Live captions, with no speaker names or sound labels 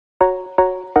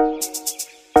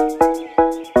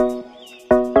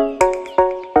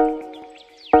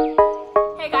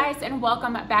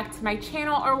welcome back to my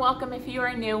channel, or welcome if you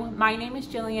are new. My name is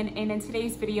Jillian, and in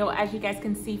today's video, as you guys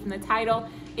can see from the title,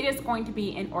 it is going to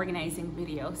be an organizing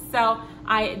video. So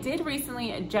I did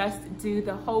recently just do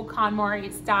the whole KonMari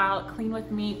style clean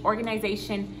with me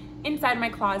organization inside my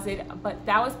closet, but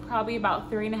that was probably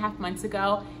about 3.5 months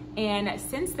ago. And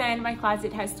since then, my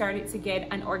closet has started to get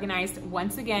unorganized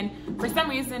once again. For some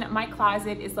reason, my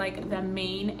closet is like the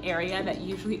main area that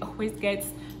usually always gets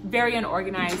very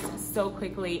unorganized so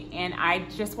quickly. And I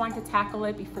just wanted to tackle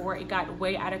it before it got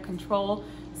way out of control.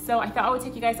 So I thought I would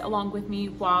take you guys along with me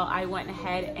while I went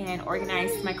ahead and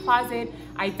organized my closet.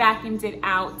 I vacuumed it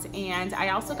out, and I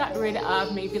also got rid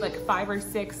of maybe like 5 or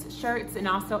 6 shirts and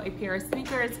also a pair of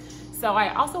sneakers. So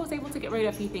I also was able to get rid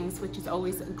of a few things, which is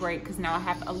always great because now I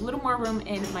have a little more room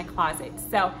in my closet.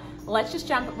 So let's just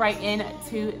jump right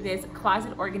into this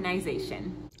closet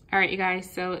organization. All right, you guys,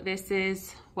 so this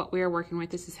is what we are working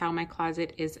with. This is how my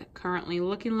closet is currently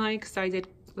looking like. So I did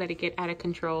let it get out of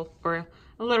control, or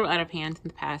a little out of hand in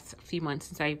the past few months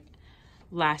since I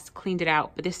last cleaned it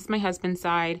out. But this is my husband's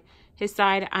side. His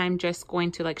side, I'm just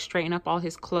going to like straighten up all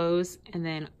his clothes and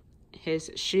then his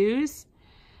shoes.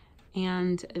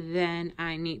 And then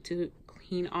I need to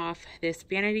clean off this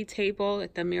vanity table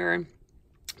that the mirror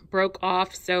broke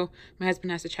off. So my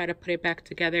husband has to try to put it back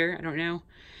together. I don't know.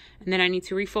 And then I need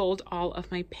to refold all of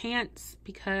my pants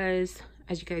because,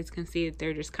 as you guys can see,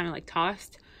 they're just kind of like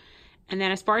tossed. And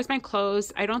then as far as my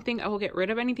clothes, I don't think I will get rid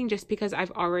of anything just because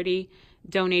I've already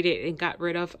donated and got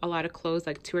rid of a lot of clothes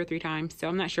like 2 or 3 times. So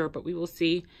I'm not sure, but we will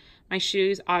see. My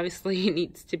shoes obviously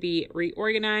needs to be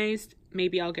reorganized.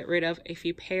 Maybe I'll get rid of a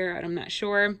few pair, I'm not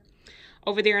sure.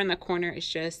 Over there in the corner is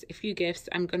just a few gifts.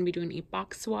 I'm going to be doing a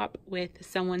box swap with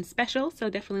someone special, so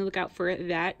definitely look out for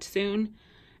that soon.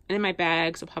 And then my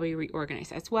bags will probably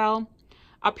reorganize as well.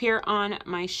 Up here on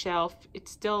my shelf,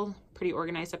 it's still pretty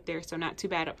organized up there, so not too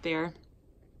bad up there.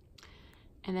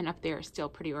 And then up there is still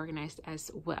pretty organized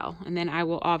as well. And then I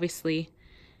will obviously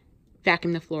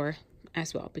vacuum the floor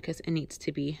as well because it needs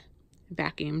to be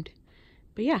vacuumed.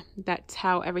 But yeah, that's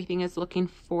how everything is looking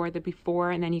for the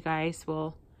before, and then you guys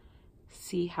will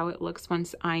see how it looks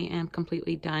once I am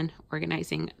completely done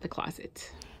organizing the closet.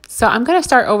 So I'm going to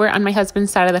start over on my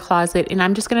husband's side of the closet, and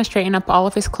I'm just going to straighten up all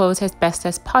of his clothes as best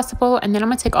as possible. And then I'm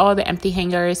going to take all of the empty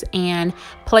hangers and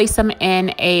place them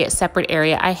in a separate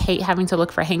area. I hate having to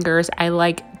look for hangers. I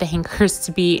like the hangers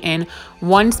to be in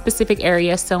one specific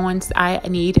area. So once I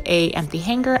need a empty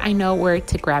hanger, I know where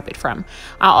to grab it from.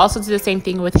 I'll also do the same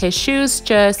thing with his shoes,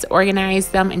 just organize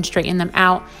them and straighten them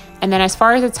out. And then as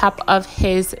far as the top of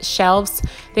his shelves,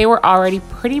 they were already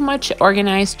pretty much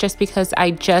organized just because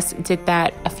I just did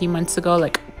that a few months ago,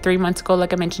 like 3 months ago,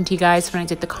 like I mentioned to you guys when I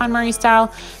did the KonMari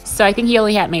style. So I think he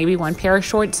only had maybe 1 pair of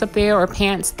shorts up there or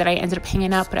pants that I ended up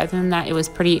hanging up. But other than that, it was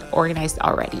pretty organized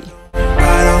already.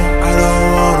 I don't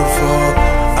wanna fall.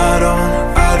 I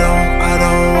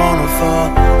don't wanna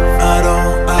fall. I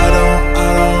don't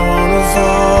wanna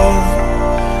fall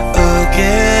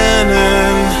again.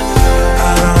 And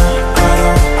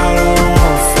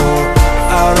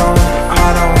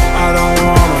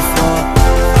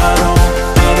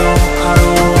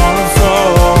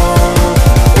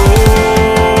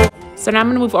so now I'm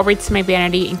going to move over to my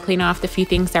vanity and clean off the few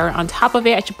things that are on top of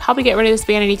it. I should probably get rid of this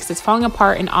vanity because it's falling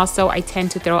apart, and also I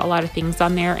tend to throw a lot of things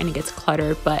on there and it gets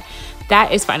cluttered, but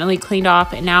that is finally cleaned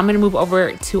off. And now I'm going to move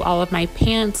over to all of my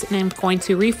pants, and I'm going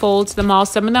to refold them all.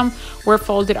 Some of them were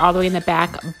folded all the way in the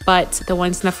back, but the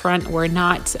ones in the front were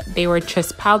not. They were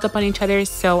just piled up on each other,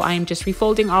 so I'm just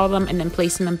refolding all of them and then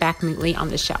placing them back neatly on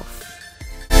the shelf.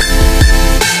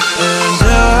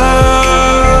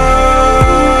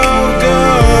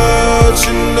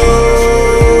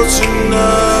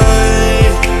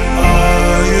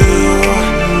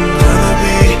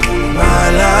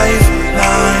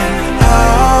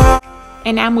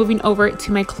 And now moving over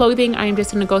to my clothing, I am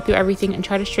just going to go through everything and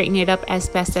try to straighten it up as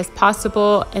best as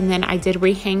possible. And then I did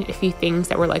rehang a few things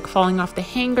that were like falling off the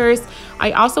hangers.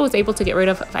 I also was able to get rid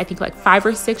of, I think, like 5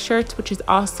 or 6 shirts, which is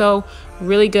also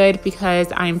really good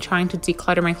because I'm trying to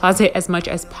declutter my closet as much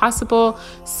as possible.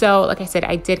 So like I said,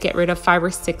 I did get rid of 5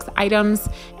 or 6 items,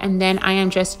 and then I am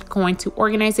just going to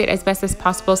organize it as best as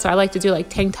possible. So I like to do like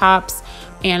tank tops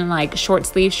and like short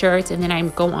sleeve shirts, and then I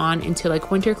go on into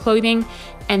like winter clothing.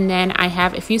 And then I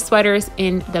have a few sweaters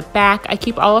in the back. I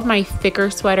keep all of my thicker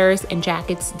sweaters and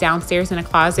jackets downstairs in a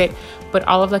closet, but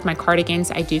all of like my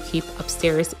cardigans I do keep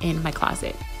upstairs in my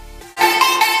closet.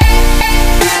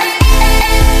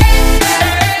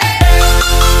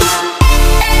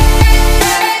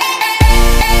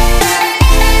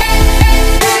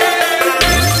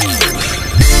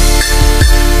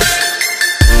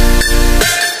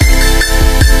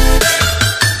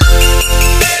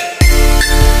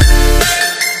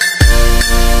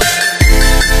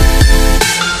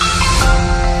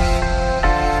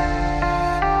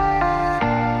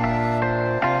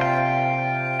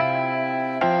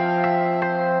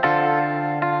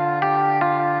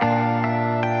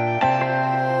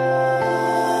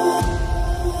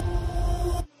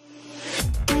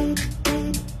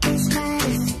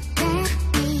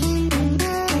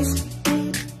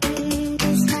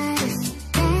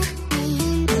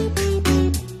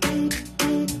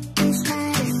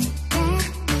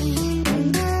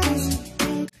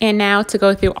 in now to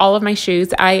go through all of my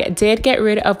shoes. I did get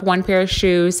rid of one pair of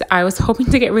shoes. I was hoping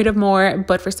to get rid of more,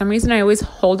 but for some reason I always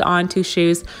hold on to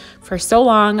shoes for so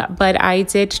long, but I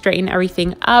did straighten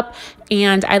everything up.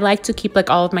 And I like to keep like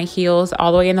all of my heels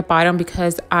all the way in the bottom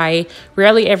because I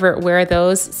rarely ever wear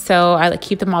those. So I like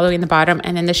keep them all the way in the bottom.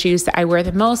 And then the shoes that I wear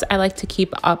the most, I like to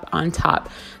keep up on top.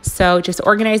 So just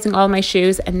organizing all of my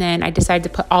shoes. And then I decided to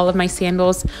put all of my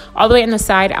sandals all the way on the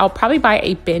side. I'll probably buy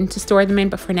a bin to store them in,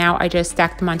 but for now I just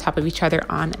stack them on top of each other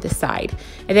on the side.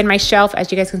 And then my shelf,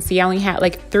 as you guys can see, I only had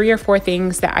like 3 or 4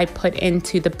 things that I put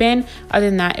into the bin. Other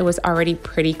than that, it was already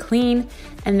pretty clean.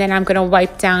 And then I'm gonna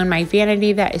wipe down my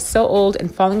vanity that is so old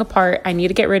and falling apart. I need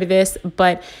to get rid of this,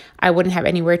 but I wouldn't have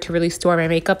anywhere to really store my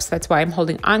makeup, so that's why I'm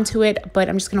holding on to it, but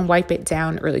I'm just gonna wipe it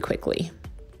down really quickly.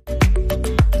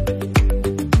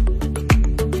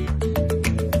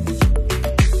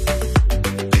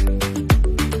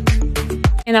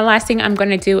 And the last thing I'm going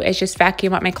to do is just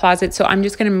vacuum up my closet. So I'm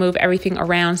just going to move everything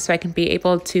around so I can be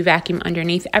able to vacuum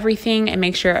underneath everything and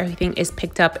make sure everything is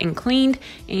picked up and cleaned.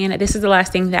 And this is the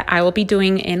last thing that I will be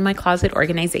doing in my closet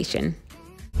organization.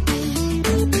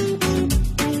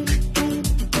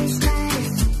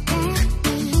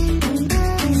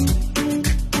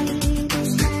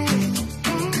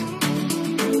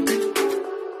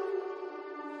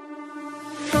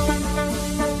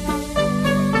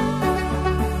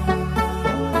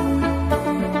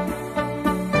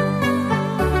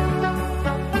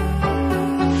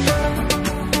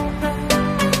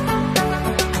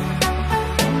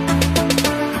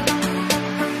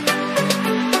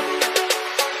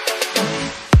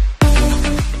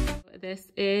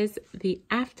 This is the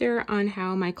after on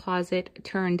how my closet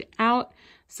turned out.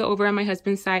 So over on my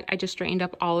husband's side, I just straightened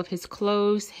up all of his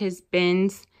clothes, his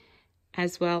bins,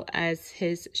 as well as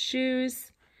his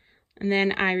shoes. And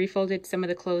then I refolded some of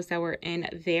the clothes that were in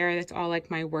there. That's all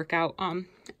like my workout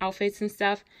outfits and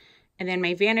stuff. And then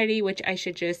my vanity, which I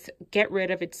should just get rid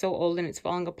of. It's so old and it's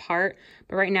falling apart.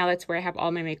 But right now that's where I have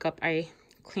all my makeup. I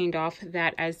cleaned off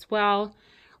that as well.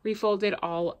 Refolded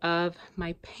all of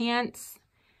my pants.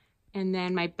 And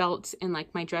then my belts and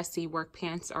like my dressy work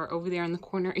pants are over there in the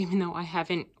corner, even though I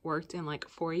haven't worked in like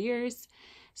 4 years.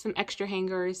 Some extra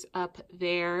hangers up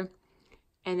there.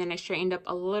 And then I straightened up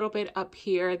a little bit up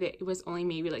here. That it was only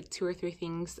maybe like 2 or 3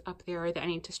 things up there that I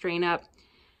need to straighten up.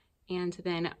 And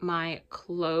then my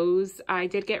clothes. I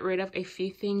did get rid of a few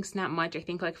things, not much. I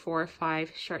think like 4 or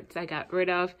 5 shirts I got rid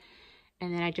of.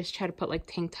 And then I just try to put like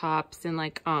tank tops and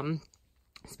like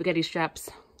spaghetti straps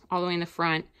all the way in the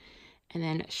front. And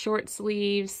then short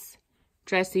sleeves,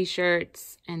 dressy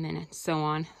shirts, and then so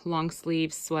on. Long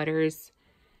sleeves, sweaters,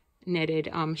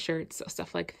 knitted shirts,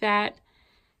 stuff like that.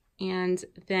 And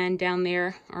then down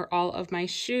there are all of my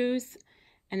shoes.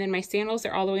 And then my sandals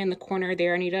are all the way in the corner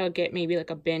there. I need to get maybe like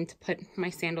a bin to put my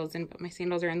sandals in, but my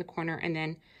sandals are in the corner. And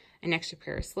then an extra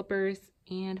pair of slippers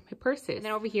and my purses. And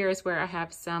then over here is where I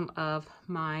have some of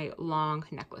my long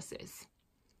necklaces.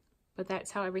 But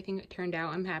that's how everything turned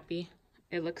out. I'm happy.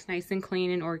 It looks nice and clean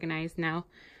and organized now.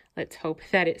 Let's hope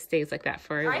that it stays like that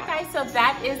for a while. All right, guys, so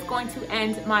that is going to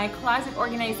end my closet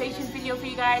organization video for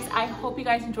you guys. I hope you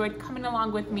guys enjoyed coming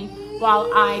along with me while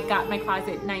I got my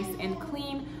closet nice and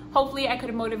clean. Hopefully, I could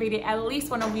have motivated at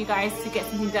least one of you guys to get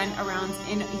something done around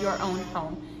in your own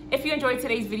home. If you enjoyed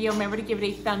today's video, remember to give it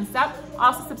a thumbs up.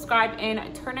 Also, subscribe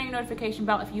and turn on your notification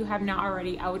bell if you have not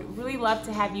already. I would really love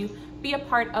to have you be a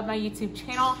part of my YouTube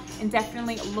channel, and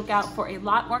definitely look out for a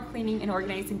lot more cleaning and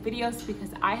organizing videos because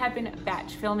I have been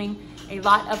batch filming a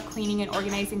lot of cleaning and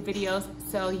organizing videos,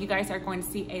 so you guys are going to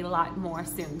see a lot more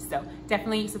soon. So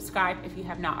definitely subscribe if you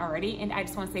have not already, and I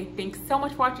just want to say thanks so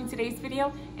much for watching today's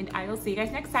video, and I will see you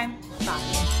guys next time.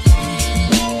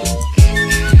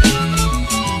 Bye.